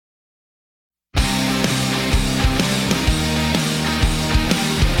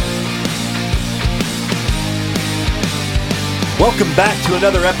Welcome back to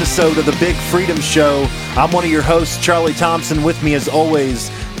another episode of the Big Freedom Show. I'm one of your hosts, Charlie Thompson. With me, as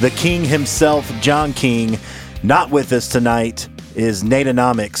always, the king himself, John King. Not with us tonight is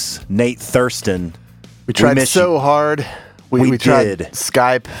Nateonomics, Nate Thurston. We tried so hard. We tried did.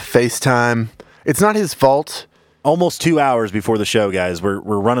 Skype, FaceTime. It's not his fault. Almost 2 hours before the show, guys. We're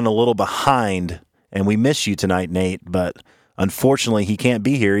running a little behind, and we miss you tonight, Nate. But unfortunately, he can't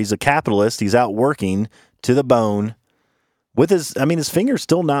be here. He's a capitalist. He's out working to the bone. With his finger's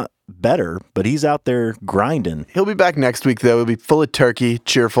still not better, but he's out there grinding. He'll be back next week, though. He'll be full of turkey,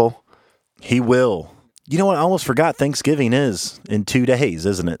 cheerful. He will. You know what? I almost forgot Thanksgiving is in 2 days,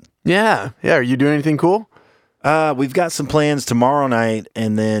 isn't it? Yeah. Are you doing anything cool? We've got some plans tomorrow night,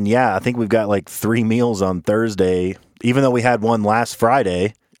 and then, I think we've got like 3 meals on Thursday. Even though we had one last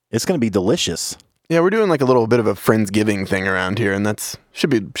Friday, it's going to be delicious. Yeah, we're doing like a little bit of a Friendsgiving thing around here, and that's should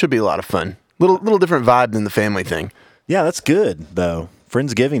be a lot of fun. Little different vibe than the family thing. Yeah, that's good, though.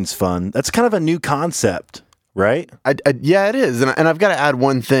 Friendsgiving's fun. That's kind of a new concept, right? Yeah, it is. And I've got to add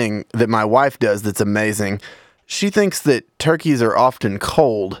one thing that my wife does that's amazing. She thinks that turkeys are often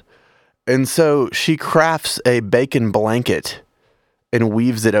cold, and so she crafts a bacon blanket and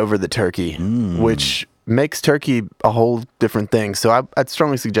weaves it over the turkey, which makes turkey a whole different thing. So I'd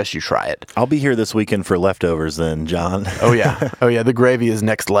strongly suggest you try it. I'll be here this weekend for leftovers then, John. Oh, yeah. The gravy is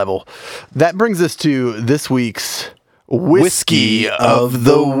next level. That brings us to this week's Whiskey of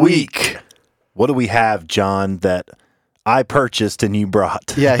the Week. What do we have, John, that I purchased and you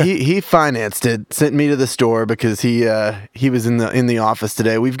brought? Yeah, he financed it, sent me to the store because he was in the office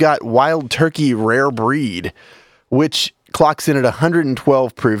today. We've got Wild Turkey Rare Breed, which clocks in at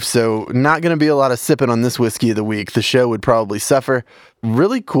 112 proof, so not going to be a lot of sipping on this Whiskey of the Week. The show would probably suffer.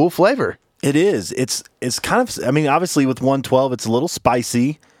 Really cool flavor. It is. It's kind of, obviously with 112, it's a little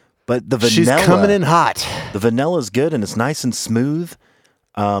spicy. But the vanilla, she's coming in hot. The vanilla is good, and it's nice and smooth.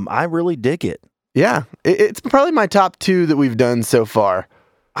 I really dig it. Yeah, it's probably my top 2 that we've done so far.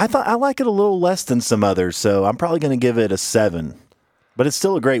 I like it a little less than some others, so I'm probably going to give it a 7. But it's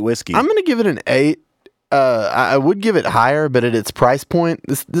still a great whiskey. I'm going to give it an 8. I would give it higher, but at its price point,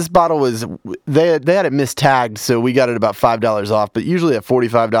 this bottle was they had it mistagged, so we got it about $5 off. But usually a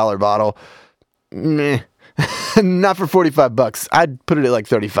 $45 bottle, meh. Not for $45. I'd put it at like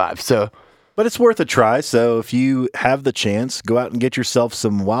 35. So, but it's worth a try. So if you have the chance, go out and get yourself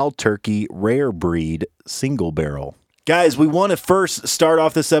some Wild Turkey Rare Breed Single Barrel. Guys, we want to first start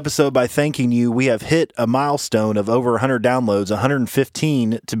off this episode by thanking you. We have hit a milestone of over 100 downloads,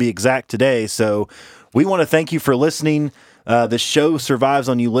 115 to be exact today. So we want to thank you for listening. The show survives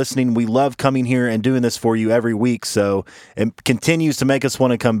on you listening. We love coming here and doing this for you every week. So it continues to make us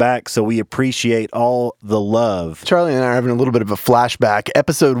want to come back. So we appreciate all the love. Charlie and I are having a little bit of a flashback.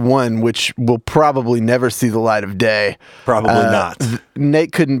 Episode 1, which will probably never see the light of day. Probably not.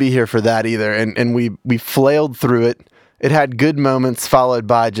 Nate couldn't be here for that either. And we flailed through it. It had good moments followed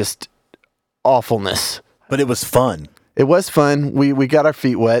by just awfulness. But it was fun. It was fun. We got our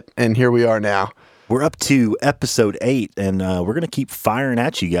feet wet, and here we are now. We're up to episode 8, and we're going to keep firing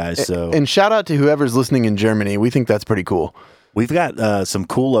at you guys. And shout out to whoever's listening in Germany. We think that's pretty cool. We've got some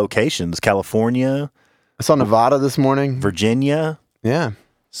cool locations. California. I saw Nevada this morning. Virginia. Yeah.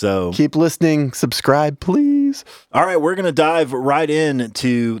 So keep listening. Subscribe, please. All right, we're going to dive right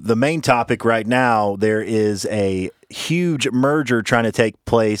into the main topic right now. There is a huge merger trying to take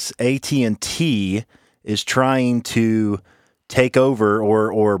place. AT&T is trying to take over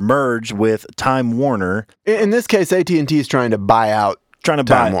or merge with Time Warner. In this case, AT&T is trying to buy out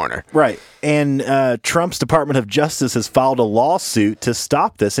Time Warner. Right. And Trump's Department of Justice has filed a lawsuit to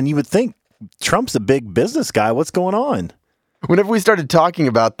stop this. And you would think Trump's a big business guy. What's going on? Whenever we started talking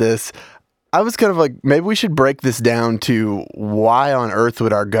about this, I was kind of like, maybe we should break this down to why on earth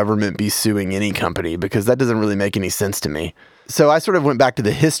would our government be suing any company? Because that doesn't really make any sense to me. So I sort of went back to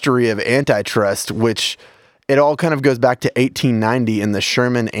the history of antitrust, which it all kind of goes back to 1890 in the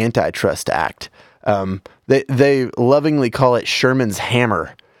Sherman Antitrust Act. They lovingly call it Sherman's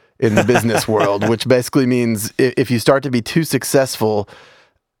hammer in the business world, which basically means if you start to be too successful,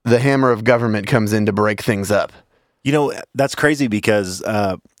 the hammer of government comes in to break things up. You know, that's crazy because,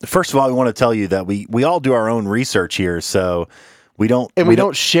 first of all, we want to tell you that we all do our own research here, so we don't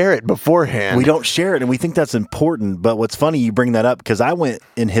share it beforehand. We don't share it, and we think that's important. But what's funny, you bring that up because I went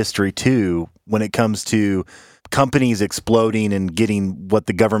in history too when it comes to companies exploding and getting what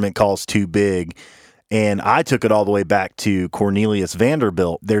the government calls too big. And I took it all the way back to Cornelius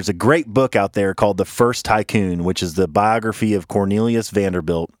Vanderbilt. There's a great book out there called The First Tycoon, which is the biography of Cornelius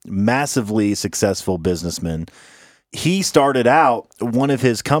Vanderbilt, massively successful businessman. He started out, one of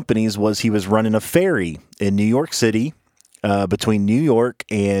his companies was he was running a ferry in New York City, between New York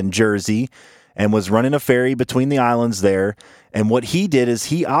and Jersey and was running a ferry between the islands there. And what he did is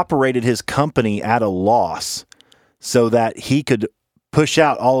he operated his company at a loss so that he could push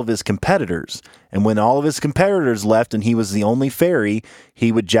out all of his competitors. And when all of his competitors left and he was the only ferry,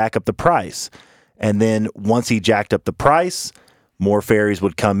 he would jack up the price. And then once he jacked up the price, more ferries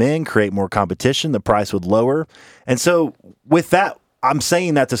would come in, create more competition, the price would lower. And so with that, I'm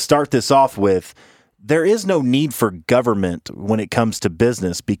saying that to start this off with, there is no need for government when it comes to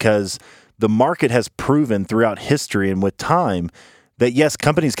business because the market has proven throughout history and with time that, yes,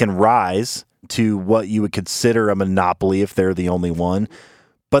 companies can rise to what you would consider a monopoly if they're the only one,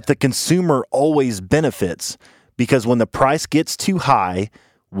 but the consumer always benefits because when the price gets too high,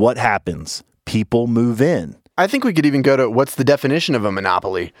 what happens? People move in. I think we could even go to what's the definition of a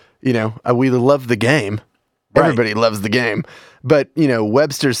monopoly? We love the game. Right. Everybody loves the game. But,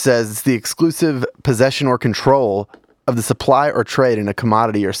 Webster says it's the exclusive possession or control of the supply or trade in a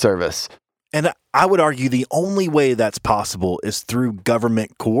commodity or service. And I would argue the only way that's possible is through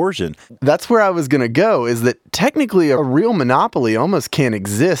government coercion. That's where I was going to go, is that technically a real monopoly almost can't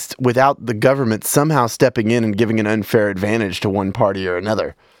exist without the government somehow stepping in and giving an unfair advantage to one party or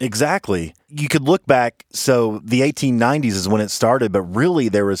another. Exactly. You could look back, so the 1890s is when it started, but really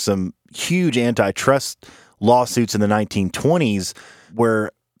there was some huge antitrust lawsuits in the 1920s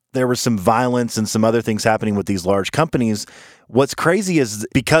where there was some violence and some other things happening with these large companies. What's crazy is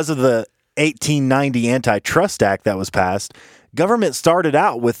because of the 1890 Antitrust Act that was passed, government started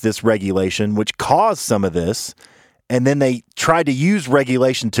out with this regulation, which caused some of this, and then they tried to use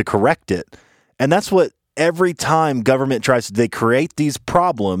regulation to correct it. And that's what every time government tries to, they create these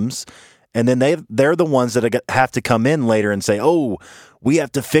problems, and then they're the ones that have to come in later and say, oh, we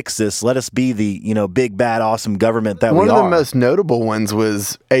have to fix this. Let us be the, big, bad, awesome government that we are. One of the most notable ones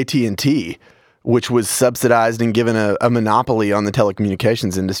was AT&T, which was subsidized and given a monopoly on the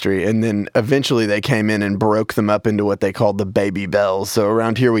telecommunications industry. And then eventually they came in and broke them up into what they called the baby bells. So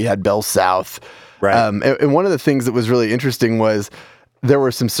around here we had Bell South. Right. And one of the things that was really interesting was there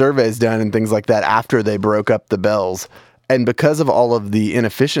were some surveys done and things like that after they broke up the bells. And because of all of the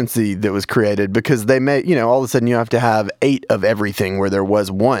inefficiency that was created, because they made, all of a sudden you have to have 8 of everything where there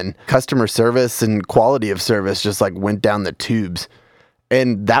was 1. Customer service and quality of service just went down the tubes.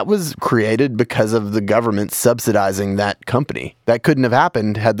 And that was created because of the government subsidizing that company. That couldn't have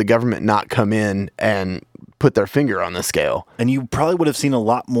happened had the government not come in and put their finger on the scale. And you probably would have seen a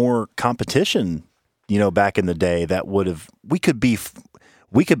lot more competition, back in the day that would have,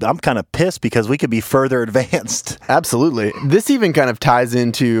 I'm kind of pissed because we could be further advanced. Absolutely. This even kind of ties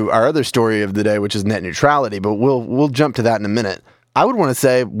into our other story of the day, which is net neutrality, but we'll jump to that in a minute. I would want to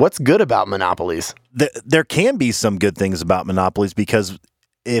say, what's good about monopolies? There can be some good things about monopolies because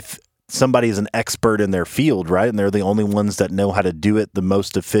if somebody is an expert in their field, right, and they're the only ones that know how to do it the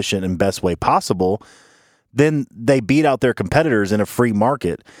most efficient and best way possible, then they beat out their competitors in a free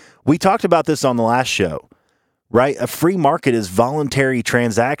market. We talked about this on the last show, right? A free market is voluntary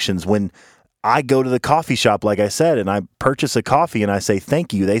transactions. When I go to the coffee shop, like I said, and I purchase a coffee and I say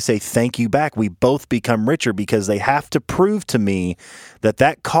thank you, they say thank you back. We both become richer because they have to prove to me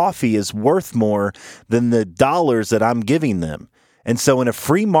that coffee is worth more than the dollars that I'm giving them. And so in a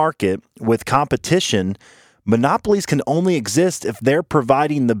free market with competition, monopolies can only exist if they're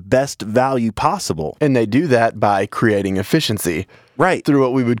providing the best value possible. And they do that by creating efficiency. Right. Through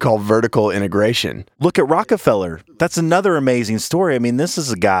what we would call vertical integration. Look at Rockefeller. That's another amazing story. I mean, this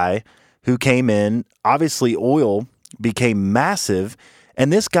is a guy who came in, obviously oil became massive,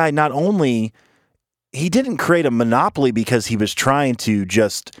 and this guy not only, he didn't create a monopoly because he was trying to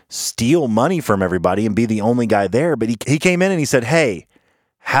just steal money from everybody and be the only guy there, but he came in and he said, hey,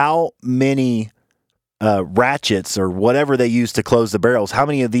 how many ratchets or whatever they use to close the barrels, how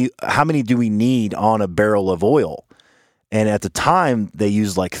many do we need on a barrel of oil? And at the time, they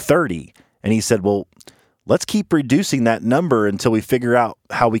used 30. And he said, well, let's keep reducing that number until we figure out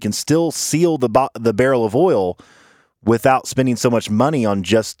how we can still seal the barrel of oil without spending so much money on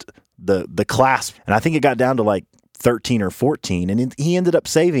just the clasp. And I think it got down to 13 or 14. And he ended up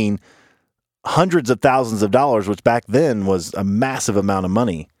saving hundreds of thousands of dollars, which back then was a massive amount of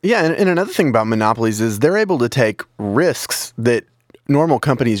money. Yeah, and another thing about monopolies is they're able to take risks that normal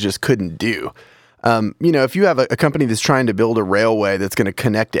companies just couldn't do. If you have a company that's trying to build a railway that's going to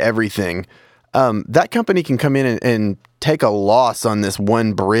connect everything, that company can come in and take a loss on this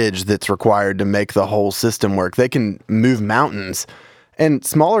one bridge that's required to make the whole system work. They can move mountains, and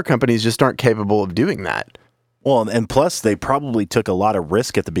smaller companies just aren't capable of doing that. Well, and plus they probably took a lot of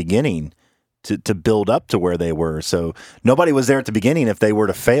risk at the beginning to build up to where they were. So nobody was there at the beginning if they were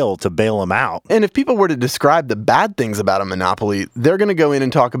to fail to bail them out. And if people were to describe the bad things about a monopoly, they're going to go in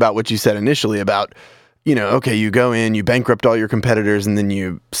and talk about what you said initially about, okay, you go in, you bankrupt all your competitors, and then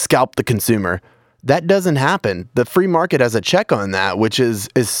you scalp the consumer. That doesn't happen. The free market has a check on that, which is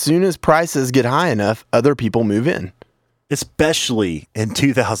as soon as prices get high enough, other people move in. Especially in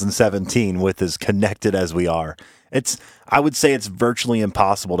 2017 with as connected as we are. I would say it's virtually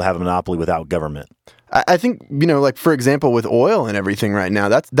impossible to have a monopoly without government. I think, like for example, with oil and everything right now,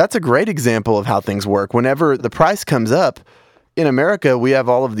 that's a great example of how things work. Whenever the price comes up, in America, we have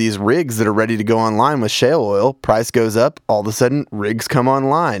all of these rigs that are ready to go online with shale oil. Price goes up, all of a sudden, rigs come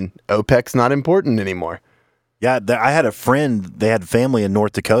online. OPEC's not important anymore. Yeah, I had a friend, they had family in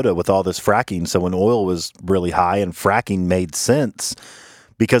North Dakota with all this fracking. So when oil was really high and fracking made sense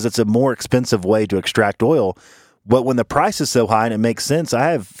because it's a more expensive way to extract oil. But when the price is so high and it makes sense,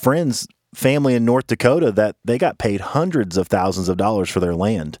 I have friends, family in North Dakota that they got paid hundreds of thousands of dollars for their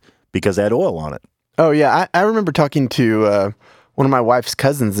land because they had oil on it. Oh, yeah. I remember talking to one of my wife's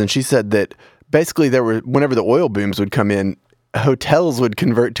cousins, and she said that basically whenever the oil booms would come in, hotels would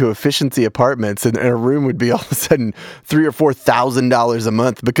convert to efficiency apartments, and a room would be all of a sudden $3,000 or $4,000 a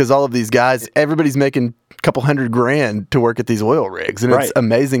month because all of these guys, everybody's making a couple $100,000 to work at these oil rigs, and It's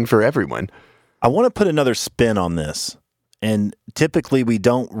amazing for everyone. I want to put another spin on this. And typically we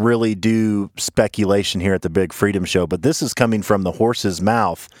don't really do speculation here at the Big Freedom Show, but this is coming from the horse's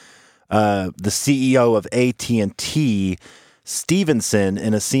mouth. The CEO of AT&T, Stevenson,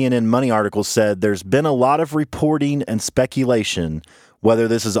 in a CNN Money article said there's been a lot of reporting and speculation whether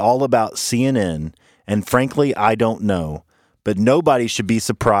this is all about CNN, and frankly, I don't know. But nobody should be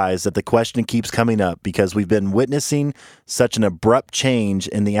surprised that the question keeps coming up because we've been witnessing such an abrupt change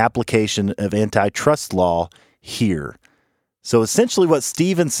in the application of antitrust law here. So essentially what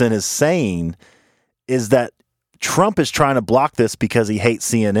Stevenson is saying is that Trump is trying to block this because he hates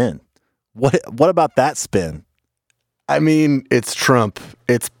CNN. What about that spin? I mean, it's Trump.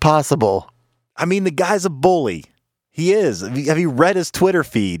 It's possible. I mean, the guy's a bully. He is. Have you read his Twitter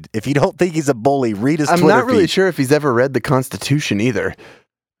feed? If you don't think he's a bully, read his Twitter feed. I'm not really sure if he's ever read the Constitution either.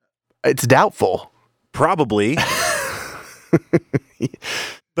 It's doubtful. Probably.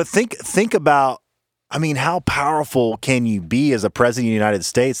 But think about, I mean, how powerful can you be as a president of the United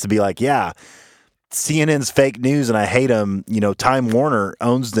States to be like, yeah, CNN's fake news and I hate them. Time Warner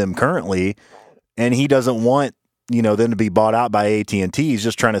owns them currently, and he doesn't want them to be bought out by AT&T. He's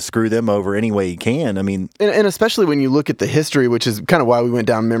just trying to screw them over any way he can. I mean, and especially when you look at the history, which is kind of why we went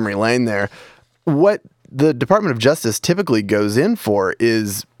down memory lane there. What the Department of Justice typically goes in for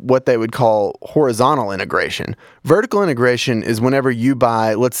is what they would call horizontal integration. Vertical integration is whenever you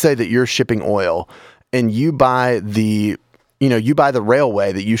buy, let's say that you're shipping oil and you buy the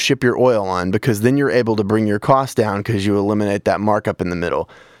railway that you ship your oil on, because then you're able to bring your cost down because you eliminate that markup in the middle.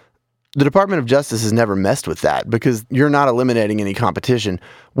 The Department of Justice has never messed with that because you're not eliminating any competition.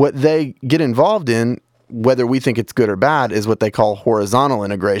 What they get involved in, whether we think it's good or bad, is what they call horizontal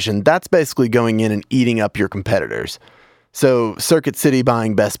integration. That's basically going in and eating up your competitors. So Circuit City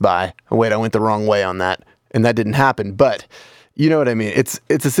buying Best Buy. Oh, wait, I went the wrong way on that, and that didn't happen. But you know what I mean? It's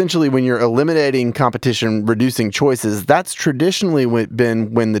essentially when you're eliminating competition, reducing choices, that's traditionally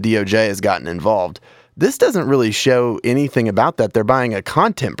been when the DOJ has gotten involved. This doesn't really show anything about that. They're buying a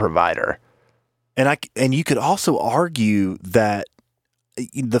content provider. And you could also argue that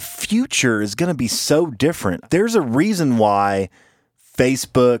the future is going to be so different. There's a reason why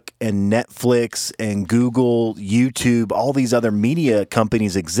Facebook and Netflix and Google, YouTube, all these other media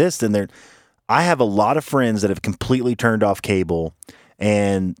companies exist. And I have a lot of friends that have completely turned off cable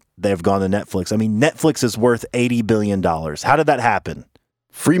and they've gone to Netflix. I mean, Netflix is worth $80 billion. How did that happen?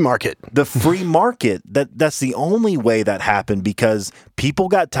 Free market. The free market. That's the only way that happened because people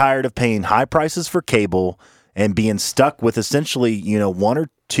got tired of paying high prices for cable and being stuck with essentially, one or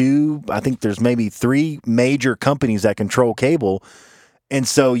two, I think there's maybe 3 major companies that control cable. And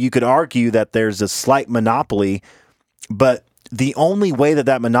so you could argue that there's a slight monopoly, but the only way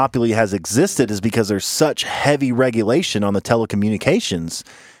that monopoly has existed is because there's such heavy regulation on the telecommunications.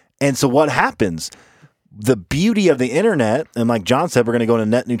 And so what happens? The beauty of the internet, and like John said, we're going to go into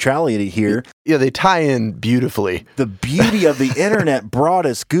net neutrality here. Yeah, they tie in beautifully. The beauty of the internet brought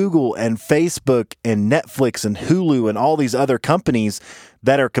us Google and Facebook and Netflix and Hulu and all these other companies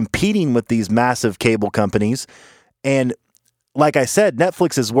that are competing with these massive cable companies. And like I said,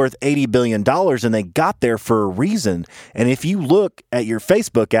 Netflix is worth $80 billion, and they got there for a reason. And if you look at your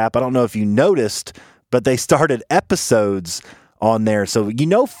Facebook app, I don't know if you noticed, but they started episodes on there. So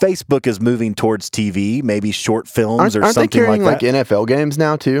Facebook is moving towards TV, maybe short films or aren't something they carrying like that. like NFL games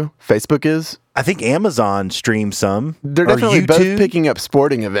now too? Facebook is. I think Amazon streams some. They're Or definitely both YouTube. picking up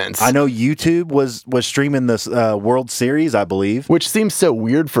sporting events. I know YouTube was streaming this World Series, I believe. Which seems so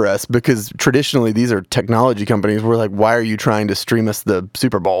weird for us because traditionally these are technology companies. We're like, why are you trying to stream us the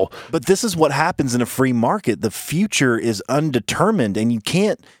Super Bowl? But this is what happens in a free market. The future is undetermined, and you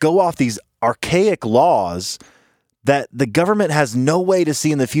can't go off these archaic laws that the government has no way to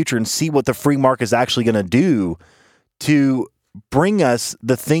see in the future and see what the free market is actually going to do to bring us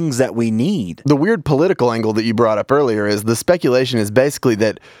the things that we need. The weird political angle that you brought up earlier is the speculation is basically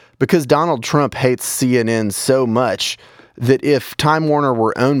that because Donald Trump hates CNN so much that if Time Warner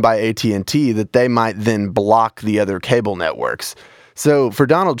were owned by AT&T, that they might then block the other cable networks. So for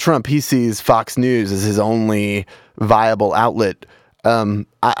Donald Trump, he sees Fox News as his only viable outlet.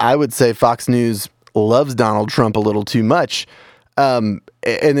 I would say Fox News loves Donald Trump a little too much. And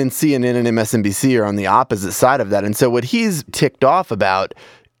then CNN and MSNBC are on the opposite side of that. And so what he's ticked off about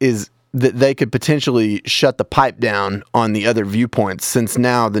is that they could potentially shut the pipe down on the other viewpoints since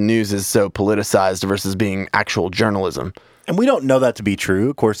now the news is so politicized versus being actual journalism. And we don't know that to be true.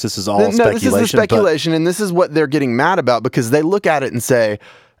 Of course, this is all No, speculation. this is the speculation, and this is what they're getting mad about because they look at it and say,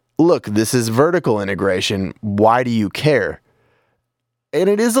 look, this is vertical integration. Why do you care? And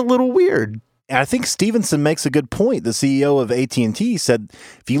it is a little weird. And I think Stevenson makes a good point. The CEO of AT&T said,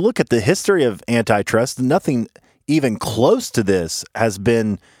 if you look at the history of antitrust, nothing even close to this has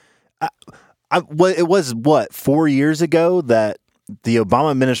been. It was 4 years ago that the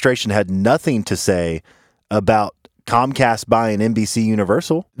Obama administration had nothing to say about Comcast buying NBC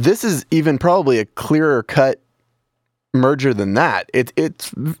Universal. This is even probably a clearer cut merger than that.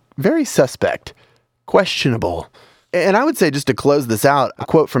 It's very suspect, questionable. And I would say, just to close this out, a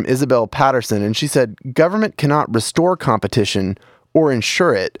quote from Isabel Patterson, and she said, "Government cannot restore competition or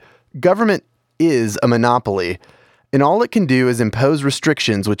ensure it. Government is a monopoly, and all it can do is impose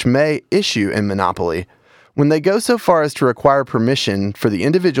restrictions which may issue a monopoly. When they go so far as to require permission for the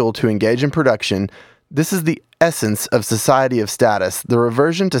individual to engage in production, this is the essence of society of status. The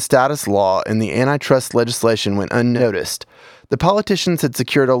reversion to status law in the antitrust legislation went unnoticed. The politicians had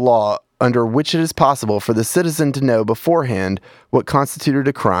secured a law under which it is possible for the citizen to know beforehand what constituted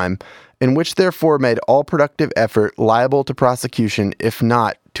a crime, and which therefore made all productive effort liable to prosecution, if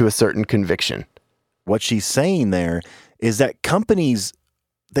not to a certain conviction." What she's saying there is that companies,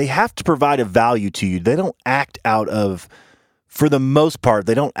 they have to provide a value to you. They don't act out of, for the most part,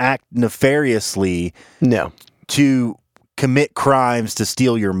 they don't act nefariously No. to commit crimes to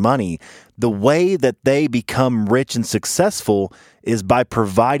steal your money. The way that they become rich and successful is by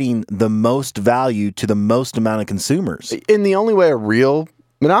providing the most value to the most amount of consumers. And the only way a real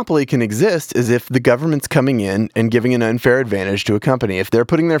monopoly can exist is if the government's coming in and giving an unfair advantage to a company. If they're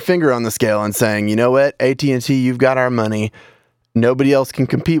putting their finger on the scale and saying, you know what, AT&T, you've got our money, nobody else can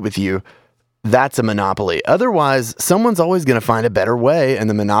compete with you, that's a monopoly. Otherwise, someone's always going to find a better way, and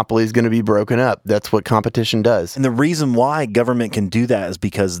the monopoly is going to be broken up. That's what competition does. And the reason why government can do that is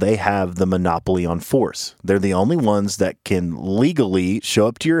because they have the monopoly on force. They're the only ones that can legally show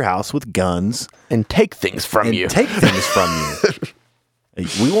up to your house with guns And take things from and you. take things from you.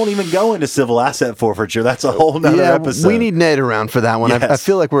 We won't even go into civil asset forfeiture. That's a whole nother episode. We need Nate around for that one. Yes. I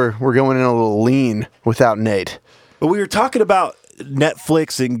feel like we're going in a little lean without Nate. But we were talking about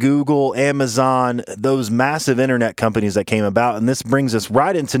Netflix and Google, Amazon, those massive internet companies that came about. And this brings us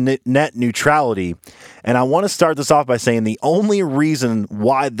right into net neutrality. And I want to start this off by saying the only reason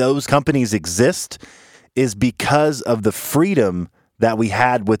why those companies exist is because of the freedom that we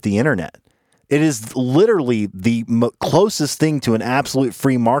had with the internet. It is literally the closest thing to an absolute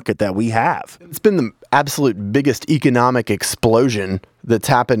free market that we have. It's been the absolute biggest economic explosion that's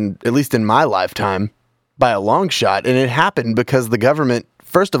happened, at least in my lifetime, by a long shot. And it happened because the government,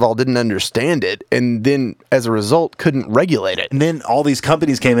 first of all, didn't understand it, and then as a result couldn't regulate it. And then all these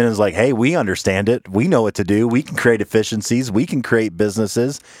companies came in and was like, hey, we understand it. We know what to do. We can create efficiencies. We can create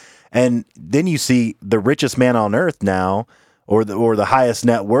businesses. And then you see the richest man on earth now, or the highest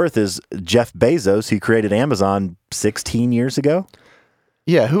net worth, is Jeff Bezos, who created Amazon 16 years ago.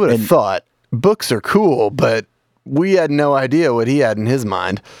 Yeah, who would have thought? Books are cool, but we had no idea what he had in his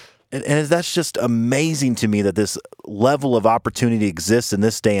mind. And that's just amazing to me that this level of opportunity exists in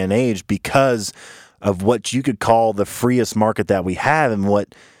this day and age because of what you could call the freest market that we have.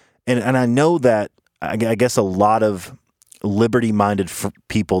 And I know that, I guess a lot of liberty-minded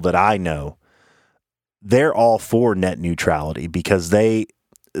people that I know, they're all for net neutrality because they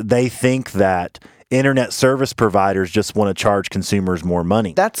think that internet service providers just want to charge consumers more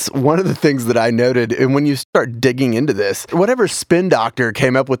money. That's one of the things that I noted. And when you start digging into this, whatever spin doctor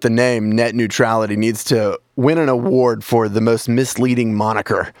came up with the name net neutrality needs to win an award for the most misleading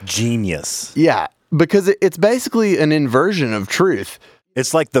moniker. Genius. Yeah, because it's basically an inversion of truth.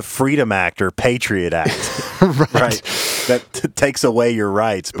 It's like the Freedom Act or Patriot Act. Right. That takes away your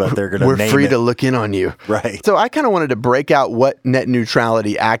rights, but they're going to name it. We're free to look in on you. Right. So I kind of wanted to break out what net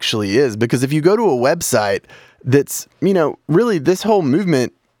neutrality actually is, because if you go to a website that's, really this whole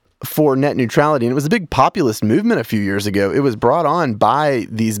movement for net neutrality, and it was a big populist movement a few years ago. It was brought on by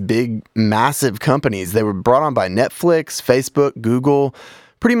these big, massive companies. They were brought on by Netflix, Facebook, Google,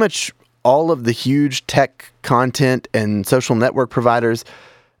 pretty much all of the huge tech content and social network providers.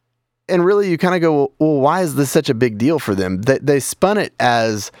 And really, you kind of go, well, why is this such a big deal for them? They spun it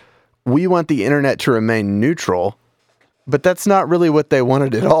as, we want the internet to remain neutral, but that's not really what they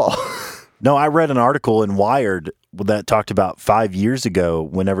wanted at all. No, I read an article in Wired that talked about 5 years ago,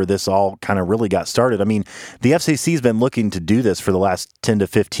 whenever this all kind of really got started. I mean, the FCC has been looking to do this for the last 10 to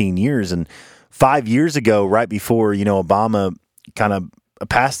 15 years. And 5 years ago, right before, Obama kind of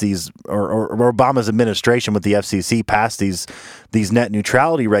passed these, or Obama's administration with the FCC passed these net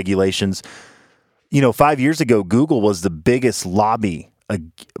neutrality regulations. 5 years ago, Google was the biggest lobby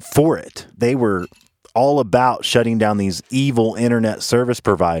for it. They were all about shutting down these evil internet service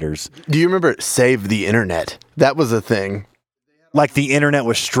providers. Do you remember Save the Internet? That was a thing. Like the internet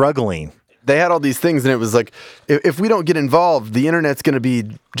was struggling. They had all these things, and it was like, if we don't get involved, the internet's going to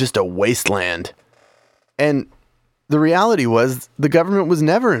be just a wasteland. And the reality was the government was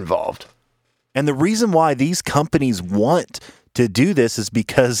never involved. And the reason why these companies want to do this is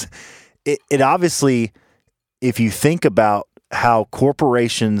because it obviously, if you think about how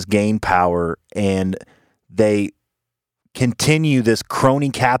corporations gain power and they continue this crony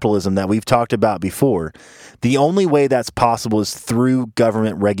capitalism that we've talked about before, the only way that's possible is through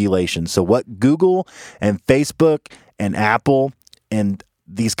government regulation. So what Google and Facebook and Apple and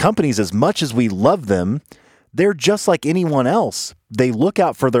these companies, as much as we love them, they're just like anyone else. They look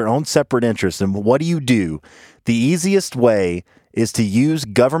out for their own separate interests. And what do? The easiest way is to use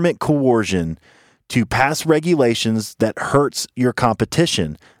government coercion to pass regulations that hurts your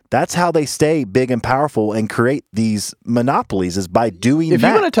competition. That's how they stay big and powerful and create these monopolies, is by doing that. If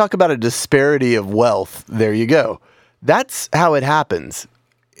you want to talk about a disparity of wealth, there you go. That's how it happens.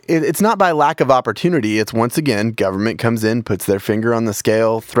 It's not by lack of opportunity. It's, once again, government comes in, puts their finger on the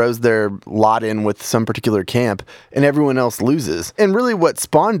scale, throws their lot in with some particular camp, and everyone else loses. And really what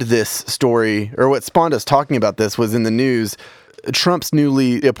spawned this story, or what spawned us talking about this, was in the news. Trump's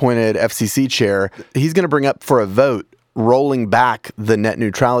newly appointed FCC chair, he's going to bring up for a vote rolling back the net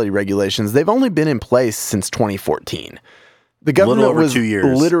neutrality regulations. They've only been in place since 2014. The government was 2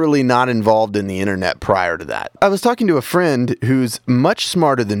 years. Literally not involved in the internet prior to that. I was talking to a friend who's much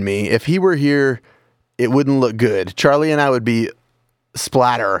smarter than me. If he were here, it wouldn't look good. Charlie and I would be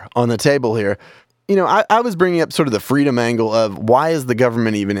splatter on the table here. I was bringing up sort of the freedom angle of, why is the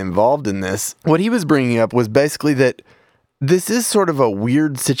government even involved in this? What he was bringing up was basically that this is sort of a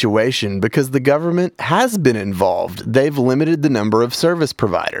weird situation because the government has been involved. They've limited the number of service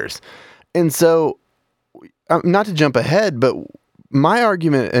providers. And so, not to jump ahead, but my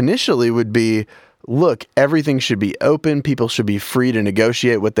argument initially would be, look, everything should be open. People should be free to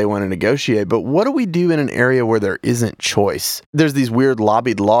negotiate what they want to negotiate. But what do we do in an area where there isn't choice? There's these weird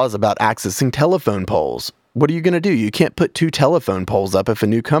lobbied laws about accessing telephone poles. What are you going to do? You can't put 2 telephone poles up if a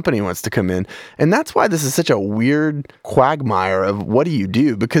new company wants to come in. And that's why this is such a weird quagmire of, what do you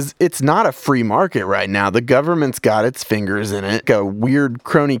do? Because it's not a free market right now. The government's got its fingers in it. A weird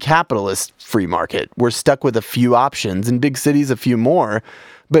crony capitalist free market. We're stuck with a few options. In big cities, a few more.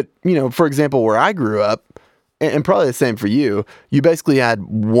 But, for example, where I grew up, and probably the same for you, you basically had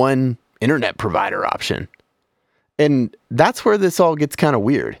one internet provider option. And that's where this all gets kind of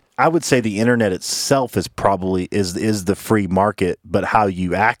weird. I would say the internet itself is probably is the free market, but how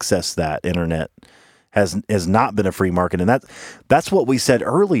you access that internet has not been a free market. And that's what we said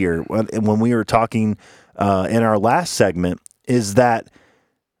earlier when we were talking in our last segment, is that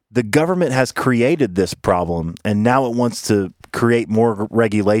the government has created this problem, and now it wants to create more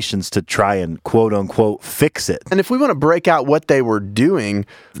regulations to try and quote unquote fix it. And if we want to break out what they were doing,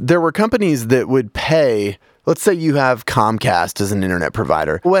 there were companies that would pay. Let's say you have Comcast as an internet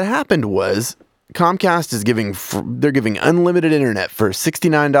provider. What happened was Comcast is giving unlimited internet for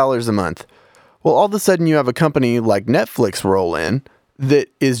 $69 a month. Well, all of a sudden you have a company like Netflix roll in that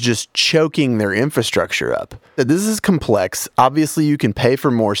is just choking their infrastructure up. This is complex. Obviously, you can pay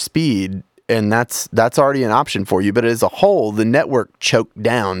for more speed, and that's already an option for you. But as a whole, the network choked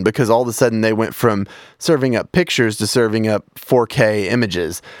down because all of a sudden they went from serving up pictures to serving up 4K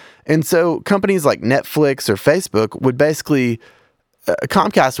images. And so companies like Netflix or Facebook would basically,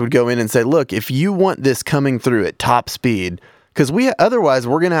 Comcast would go in and say, look, if you want this coming through at top speed, because otherwise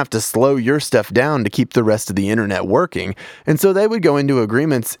we're going to have to slow your stuff down to keep the rest of the internet working. And so they would go into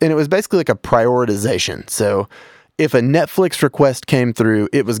agreements, and it was basically like a prioritization. So if a Netflix request came through,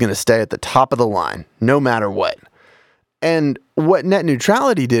 it was going to stay at the top of the line, no matter what. And what net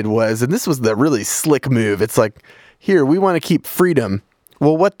neutrality did was, and this was the really slick move, it's like, here, we want to keep freedom.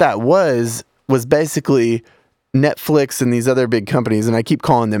 Well, what that was basically Netflix and these other big companies, and I keep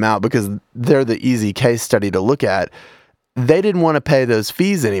calling them out because they're the easy case study to look at, they didn't want to pay those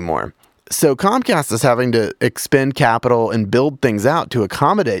fees anymore. So Comcast is having to expend capital and build things out to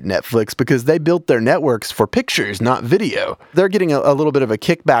accommodate Netflix because they built their networks for pictures, not video. They're getting a little bit of a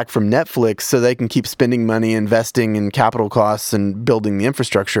kickback from Netflix so they can keep spending money, investing in capital costs and building the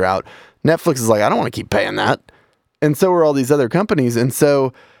infrastructure out. Netflix is like, I don't want to keep paying that. And so are all these other companies. And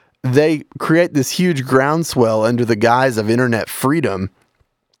so they create this huge groundswell under the guise of internet freedom.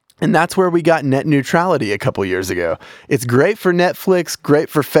 And that's where we got net neutrality a couple years ago. It's great for Netflix, great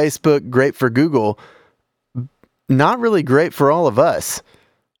for Facebook, great for Google, not really great for all of us.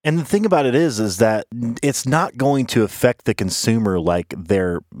 And the thing about it is that it's not going to affect the consumer like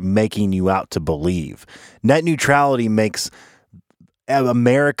they're making you out to believe. Net neutrality makes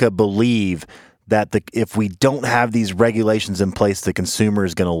America believe that if we don't have these regulations in place, the consumer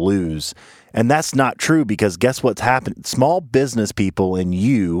is going to lose. And that's not true because guess what's happened? Small business people and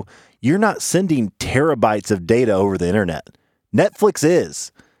you're not sending terabytes of data over the internet. Netflix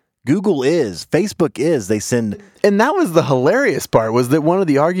is. Google is. Facebook is. They send. And that was the hilarious part, was that one of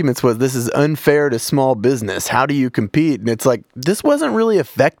the arguments was this is unfair to small business. How do you compete? And it's like, this wasn't really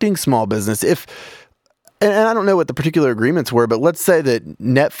affecting small business. And I don't know what the particular agreements were, but let's say that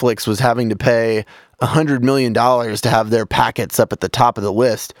Netflix was having to pay $100 million to have their packets up at the top of the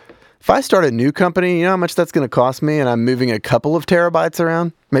list. If I start a new company, you know how much that's going to cost me, and I'm moving a couple of terabytes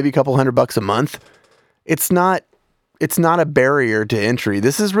around, maybe a couple $100 a month. It's not a barrier to entry.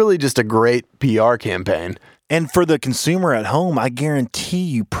 This is really just a great PR campaign. And for the consumer at home, I guarantee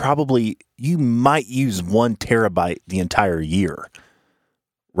you might use 1 terabyte the entire year,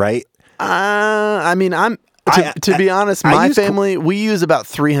 right? I mean, to be honest, my family, we use about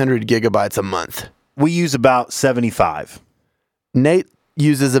 300 gigabytes a month. We use about 75. Nate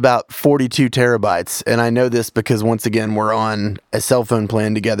uses about 42 terabytes. And I know this because, once again, we're on a cell phone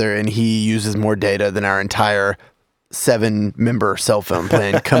plan together, and he uses more data than our entire 7-member cell phone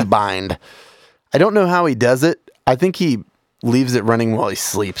plan combined. I don't know how he does it. I think he leaves it running while he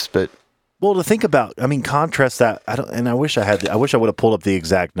sleeps, but... Well, to think about, I mean, contrast that. I wish I would have pulled up the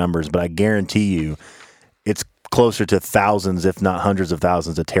exact numbers, but I guarantee you it's closer to thousands, if not hundreds of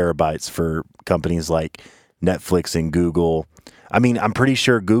thousands of terabytes for companies like Netflix and Google. I mean, I'm pretty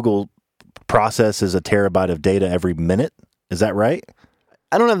sure Google processes a terabyte of data every minute. Is that right?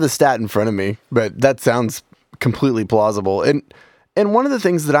 I don't have the stat in front of me, but that sounds completely plausible. And one of the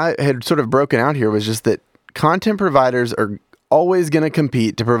things that I had sort of broken out here was just that content providers are always going to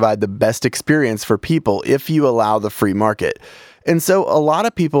compete to provide the best experience for people if you allow the free market. And so a lot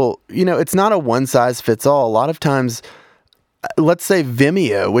of people, it's not a one size fits all. A lot of times, let's say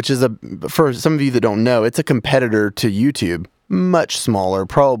Vimeo, which is for some of you that don't know, it's a competitor to YouTube, much smaller,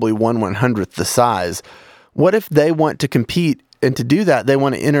 probably 1/100th the size. What if they want to compete? And to do that, they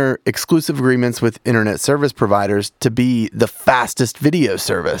want to enter exclusive agreements with internet service providers to be the fastest video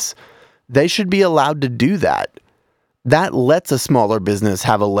service. They should be allowed to do that. That lets a smaller business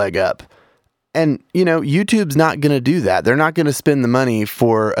have a leg up. And, YouTube's not going to do that. They're not going to spend the money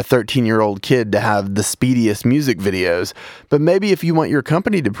for a 13-year-old kid to have the speediest music videos. But maybe if you want your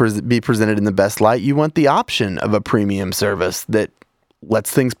company to be presented in the best light, you want the option of a premium service that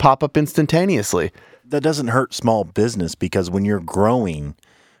lets things pop up instantaneously. That doesn't hurt small business because when you're growing,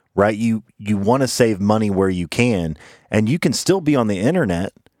 right, you want to save money where you can, and you can still be on the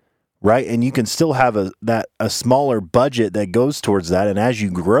internet, right? And you can still have a smaller budget that goes towards that. And as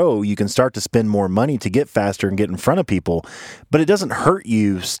you grow, you can start to spend more money to get faster and get in front of people. But it doesn't hurt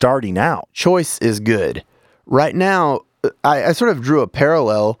you starting out. Choice is good. Right now, I sort of drew a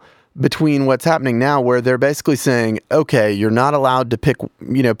parallel between what's happening now where they're basically saying, okay, you're not allowed to pick,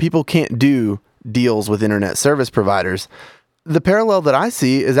 people can't do deals with internet service providers. The parallel that I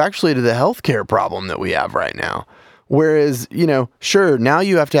see is actually to the healthcare problem that we have right now. Whereas, sure, now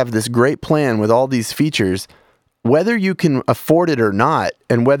you have to have this great plan with all these features, whether you can afford it or not,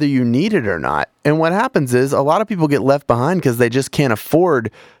 and whether you need it or not. And what happens is a lot of people get left behind because they just can't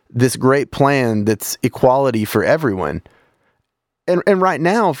afford this great plan that's equality for everyone. And right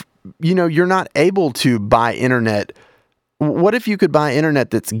now, you're not able to buy internet. What if you could buy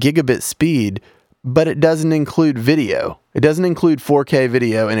internet that's gigabit speed, but it doesn't include video? It doesn't include 4K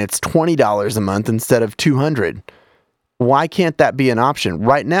video, and it's $20 a month instead of $200. Why can't that be an option?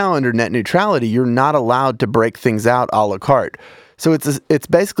 Right now, under net neutrality, you're not allowed to break things out a la carte. So it's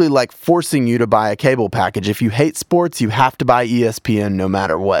basically like forcing you to buy a cable package. If you hate sports, you have to buy ESPN no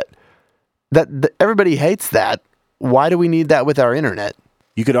matter what. Everybody hates that. Why do we need that with our internet?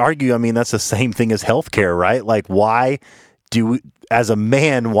 You could argue, that's the same thing as healthcare, right? Like, as a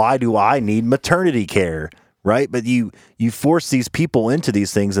man, why do I need maternity care, right? But you force these people into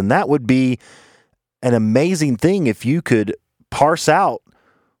these things, and that would be an amazing thing if you could parse out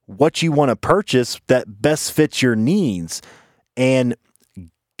what you want to purchase that best fits your needs. And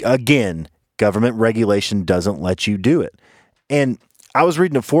again, government regulation doesn't let you do it. And I was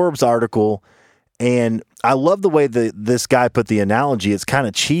reading a Forbes article, and I love the way this guy put the analogy. It's kind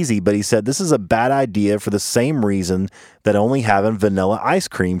of cheesy, but he said this is a bad idea for the same reason that only having vanilla ice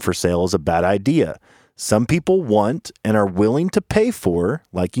cream for sale is a bad idea. Some people want and are willing to pay for,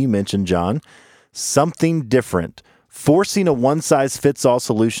 like you mentioned, John, something different. Forcing a one-size-fits-all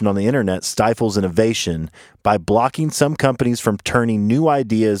solution on the internet stifles innovation by blocking some companies from turning new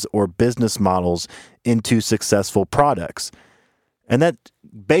ideas or business models into successful products. And that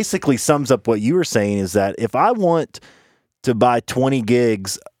basically sums up what you were saying, is that if I want to buy 20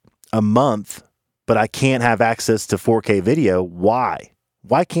 gigs a month, but I can't have access to 4K video, why?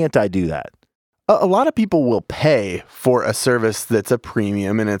 Why can't I do that? A lot of people will pay for a service that's a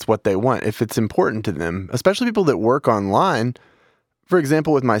premium and it's what they want if it's important to them, especially people that work online. For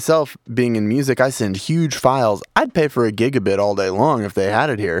example, with myself being in music, I send huge files. I'd pay for a gigabit all day long if they had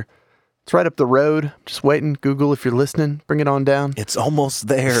it here. It's right up the road. Just waiting. Google, if you're listening, bring it on down. It's almost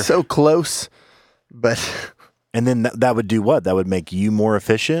there. So close, but... And then that would do what? That would make you more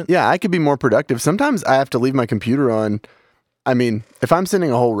efficient? Yeah, I could be more productive. Sometimes I have to leave my computer on. If I'm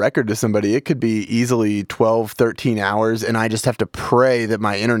sending a whole record to somebody, it could be easily 12, 13 hours, and I just have to pray that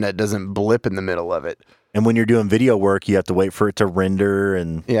my internet doesn't blip in the middle of it. And when you're doing video work, you have to wait for it to render.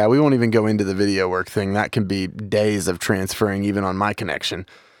 And yeah, we won't even go into the video work thing. That can be days of transferring even on my connection.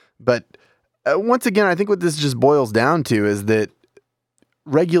 But once again, I think what this just boils down to is that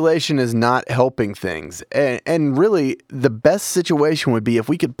regulation is not helping things. And really, the best situation would be if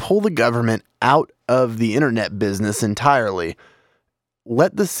we could pull the government out of the internet business entirely.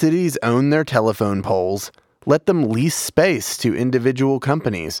 Let the cities own their telephone poles. Let them lease space to individual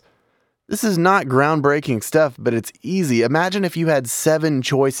companies. This is not groundbreaking stuff, but it's easy. Imagine if you had 7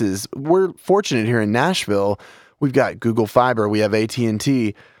 choices. We're fortunate here in Nashville. We've got Google Fiber. We have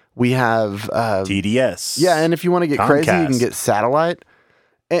AT&T. We have... TDS. Yeah, and if you want to get Comcast. crazy, you can get satellite.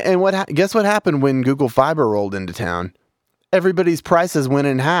 And guess what happened when Google Fiber rolled into town? Everybody's prices went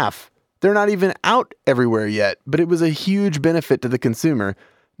in half. They're not even out everywhere yet, but it was a huge benefit to the consumer.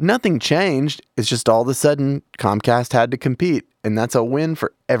 Nothing changed. It's just all of a sudden Comcast had to compete, and that's a win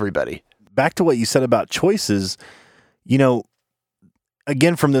for everybody. Back to what you said about choices,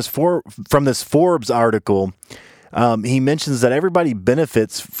 again, from this Forbes article, he mentions that everybody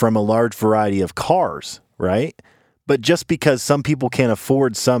benefits from a large variety of cars, right? But just because some people can't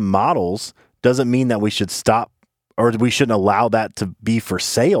afford some models doesn't mean that we should stop, or we shouldn't allow that to be for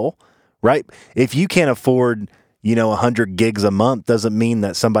sale, right? If you can't afford, 100 gigs a month, doesn't mean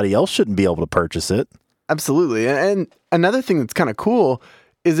that somebody else shouldn't be able to purchase it. Absolutely. And another thing that's kind of cool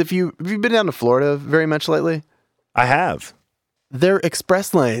is have you been down to Florida very much lately? I have. They're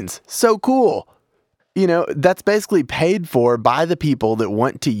express lanes. So cool. That's basically paid for by the people that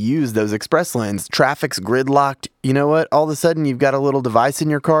want to use those express lanes. Traffic's gridlocked. You know what? All of a sudden, you've got a little device in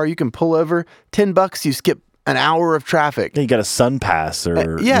your car. You can pull over. $10, you skip an hour of traffic. You got a sun pass or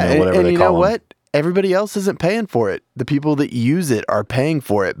whatever and they call them. You know what? Everybody else isn't paying for it. The people that use it are paying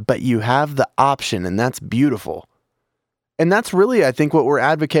for it, but you have the option, and that's beautiful. And that's really, I think, what we're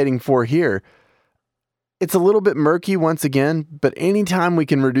advocating for here. It's a little bit murky once again, but anytime we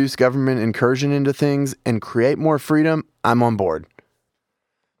can reduce government incursion into things and create more freedom, I'm on board.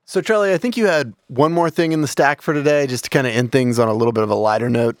 So, Charlie, I think you had one more thing in the stack for today, just to kind of end things on a little bit of a lighter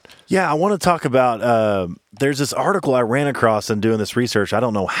note. Yeah, I want to talk about, there's this article I ran across in doing this research. I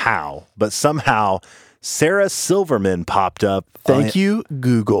don't know how, but somehow Sarah Silverman popped up. Thank you,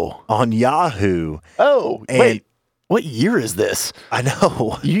 Google. On Yahoo. Oh, wait. What year is this? I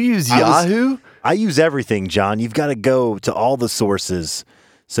know. You use Yahoo? I use everything, John. You've got to go to all the sources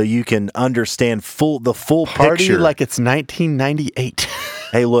so you can understand the full Party picture. like it's 1998.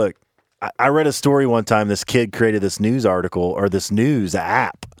 Hey, look, I read a story one time. This kid created this news article or this news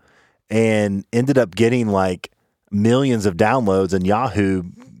app and ended up getting like millions of downloads, and Yahoo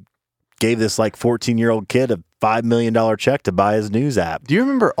gave this like 14-year-old kid a $5 million check to buy his news app. Do you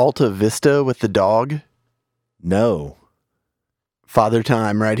remember Alta Vista with the dog? No. Father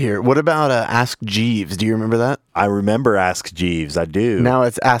Time right here. What about Ask Jeeves? Do you remember that? I remember Ask Jeeves. I do. Now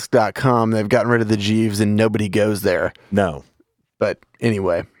it's ask.com. They've gotten rid of the Jeeves and nobody goes there. No. But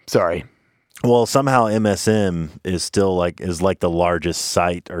anyway, sorry. Well, somehow MSM is still is like the largest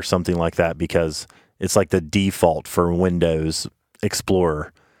site or something like that, because it's like the default for Windows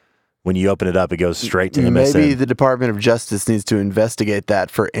Explorer. When you open it up, it goes straight to MSM. Maybe the Department of Justice needs to investigate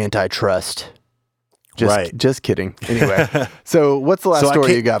that for antitrust. Just kidding. Anyway, so what's the last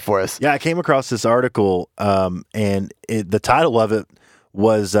story you got for us? Yeah, I came across this article, and the title of it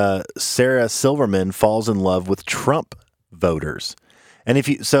was Sarah Silverman falls in love with Trump voters. And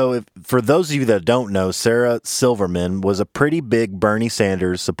for those of you that don't know, Sarah Silverman was a pretty big Bernie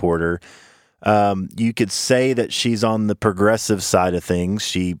Sanders supporter. You could say that she's on the progressive side of things.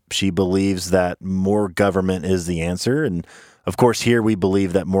 She believes that more government is the answer, and of course, here we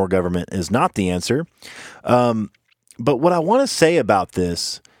believe that more government is not the answer. But what I want to say about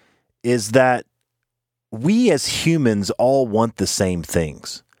this is that we as humans all want the same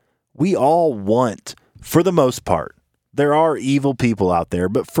things. We all want, for the most part, there are evil people out there,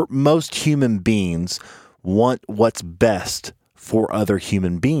 but for most human beings want what's best for other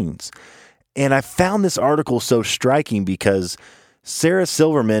human beings. And I found this article so striking because Sarah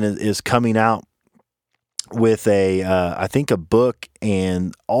Silverman is coming out with I think a book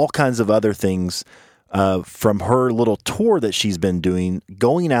and all kinds of other things from her little tour that she's been doing,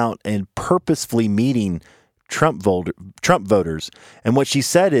 going out and purposefully meeting Trump voters. And what she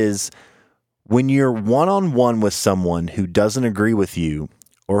said is, when you're one-on-one with someone who doesn't agree with you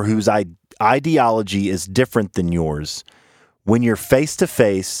or whose ideology is different than yours, when you're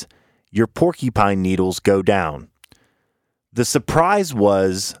face-to-face, your porcupine needles go down. The surprise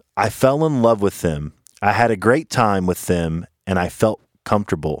was I fell in love with them. I had a great time with them, and I felt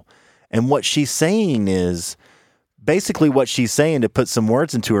comfortable. And what she's saying is, basically what she's saying, to put some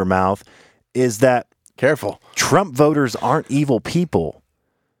words into her mouth, is that careful, Trump voters aren't evil people.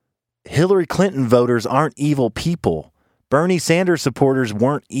 Hillary Clinton voters aren't evil people. Bernie Sanders supporters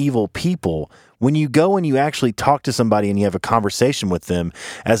weren't evil people. When you go and you actually talk to somebody and you have a conversation with them,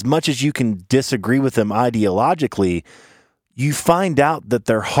 as much as you can disagree with them ideologically, you find out that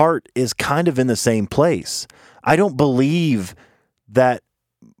their heart is kind of in the same place. I don't believe that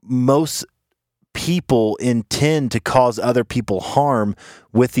most people intend to cause other people harm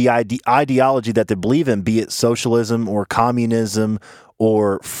with the ideology that they believe in, be it socialism or communism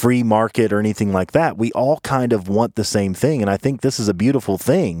or free market or anything like that. We all kind of want the same thing, and I think this is a beautiful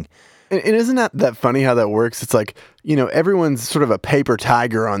thing. And isn't that funny how that works? It's like, everyone's sort of a paper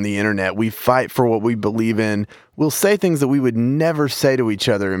tiger on the internet. We fight for what we believe in. We'll say things that we would never say to each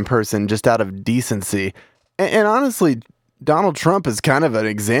other in person just out of decency. And honestly, Donald Trump is kind of an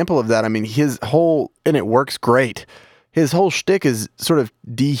example of that. I mean, and it works great. His whole shtick is sort of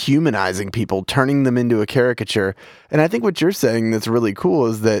dehumanizing people, turning them into a caricature. And I think what you're saying that's really cool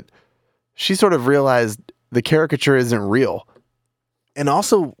is that she sort of realized the caricature isn't real. And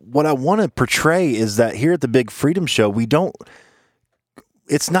also, what I want to portray is that here at the Big Freedom Show,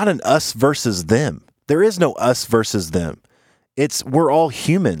 it's not an us versus them. There is no us versus them. We're all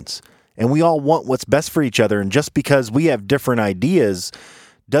humans, and we all want what's best for each other. And just because we have different ideas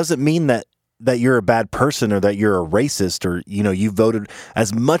doesn't mean that you're a bad person or that you're a racist or, you voted.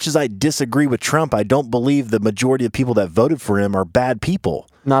 As much as I disagree with Trump, I don't believe the majority of people that voted for him are bad people.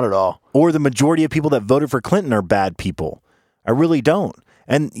 Not at all. Or the majority of people that voted for Clinton are bad people. I really don't.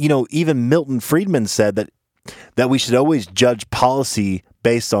 And, even Milton Friedman said that we should always judge policy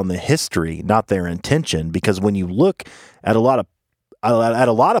based on the history, not their intention. Because when you look at a lot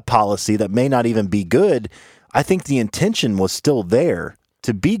of policy that may not even be good, I think the intention was still there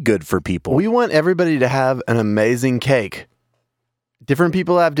to be good for people. We want everybody to have an amazing cake. Different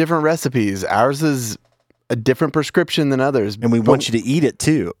people have different recipes. Ours is a different prescription than others. And we want you to eat it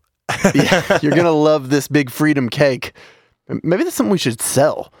too. Yeah, you're going to love this Big Freedom cake. Maybe that's something we should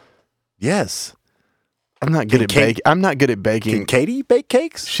sell. Yes. I'm not good at baking. Can Katie bake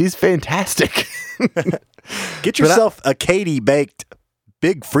cakes? She's fantastic. Get yourself a Katie baked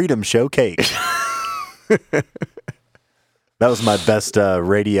Big Freedom Show cake. That was my best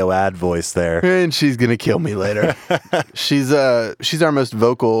radio ad voice there. And she's going to kill me later. She's our most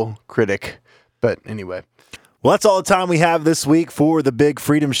vocal critic. But anyway. Well, that's all the time we have this week for the Big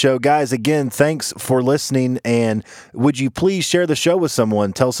Freedom Show. Guys, again, thanks for listening. And would you please share the show with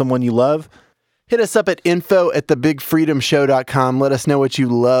someone? Tell someone you love. Hit us up at info@thebigfreedomshow.com. Let us know what you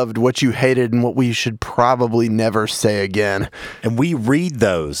loved, what you hated, and what we should probably never say again. And we read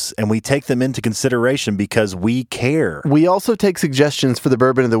those, and we take them into consideration because we care. We also take suggestions for the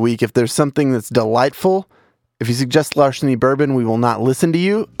bourbon of the week. If there's something that's delightful, if you suggest larceny bourbon, we will not listen to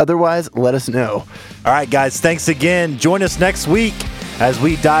you. Otherwise, let us know. All right, guys, thanks again. Join us next week as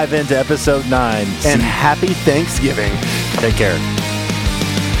we dive into episode 9. And happy Thanksgiving. Take care.